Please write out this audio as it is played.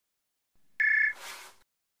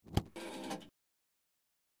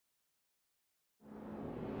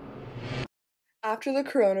After the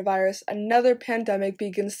coronavirus, another pandemic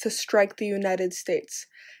begins to strike the United States.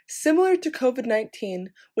 Similar to COVID-19,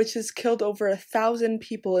 which has killed over 1,000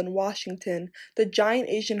 people in Washington, the giant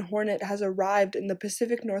Asian hornet has arrived in the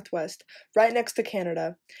Pacific Northwest, right next to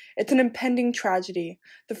Canada. It's an impending tragedy.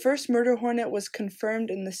 The first murder hornet was confirmed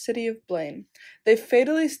in the city of Blaine. They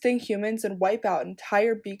fatally sting humans and wipe out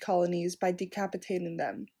entire bee colonies by decapitating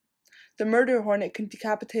them. The murder hornet can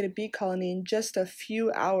decapitate a bee colony in just a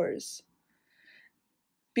few hours.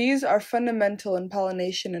 Bees are fundamental in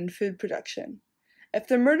pollination and food production. If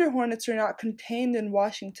the murder hornets are not contained in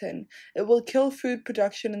Washington, it will kill food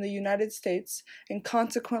production in the United States and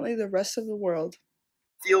consequently the rest of the world.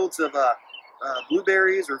 Fields of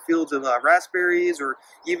blueberries or fields of raspberries or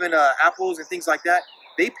even apples and things like that,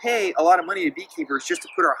 they pay a lot of money to beekeepers just to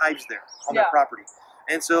put our hives there on their property.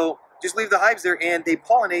 And so just leave the hives there and they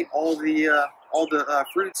pollinate all the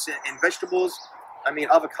fruits and vegetables. I mean,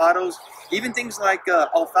 avocados, even things like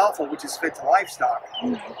alfalfa, which is fed to livestock,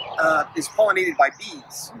 is pollinated by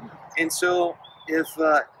bees. And so, if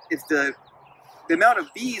the amount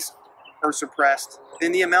of bees are suppressed,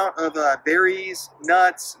 then the amount of berries,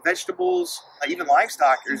 nuts, vegetables, even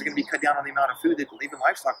livestock is going to be cut down on the amount of food that even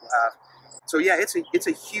livestock will have. So yeah, it's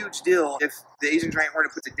a huge deal if the Asian giant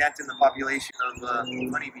hornet puts a dent in the population of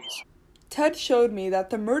honeybees. Ted showed me that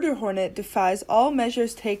the murder hornet defies all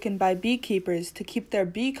measures taken by beekeepers to keep their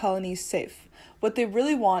bee colonies safe. What they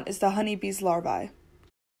really want is the honeybee's larvae.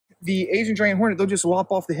 The Asian giant hornet, they'll just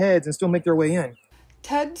lop off the heads and still make their way in.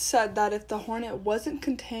 Ted said that if the hornet wasn't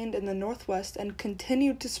contained in the Northwest and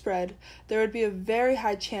continued to spread, there would be a very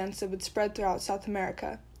high chance it would spread throughout South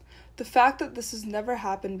America. The fact that this has never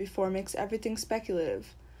happened before makes everything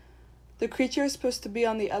speculative. The creature is supposed to be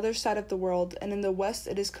on the other side of the world, and in the West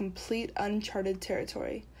it is complete uncharted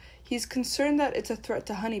territory. He's concerned that it's a threat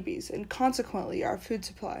to honeybees, and consequently our food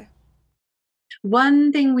supply.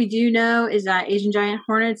 One thing we do know is that Asian giant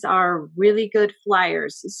hornets are really good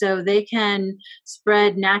flyers, so they can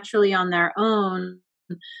spread naturally on their own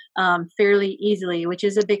fairly easily, which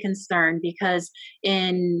is a big concern because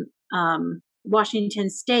in Washington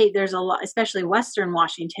State, there's a lot, especially Western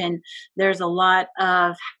Washington, there's a lot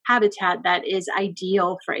of habitat that is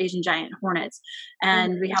ideal for Asian giant hornets.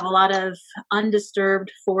 And we have a lot of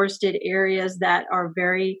undisturbed forested areas that are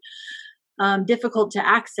very difficult to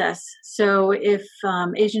access. So if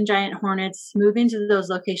Asian giant hornets move into those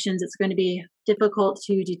locations, it's going to be difficult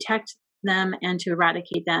to detect them and to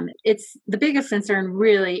eradicate them. It's the biggest concern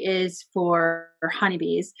really is for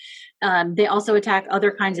honeybees. They also attack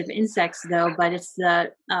other kinds of insects though, but it's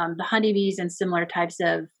the honeybees and similar types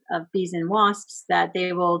of bees and wasps that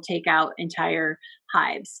they will take out entire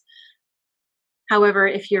hives. However,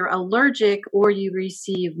 if you're allergic or you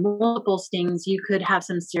receive multiple stings, you could have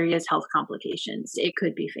some serious health complications. It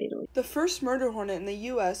could be fatal. The first murder hornet in the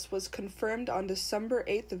U.S. was confirmed on December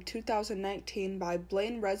 8th of 2019 by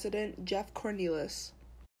Blaine resident Jeff Cornelis.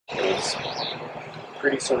 It was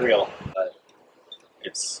pretty surreal, but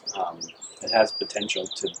it has potential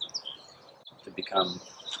to become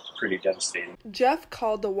pretty devastating. Jeff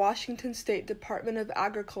called the Washington State Department of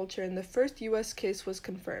Agriculture and the first U.S. case was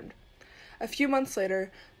confirmed. A few months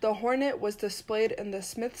later, the hornet was displayed in the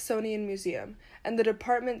Smithsonian Museum, and the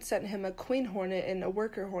department sent him a queen hornet and a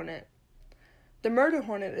worker hornet. The murder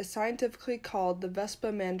hornet is scientifically called the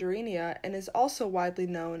Vespa mandarinia and is also widely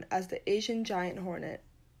known as the Asian giant hornet.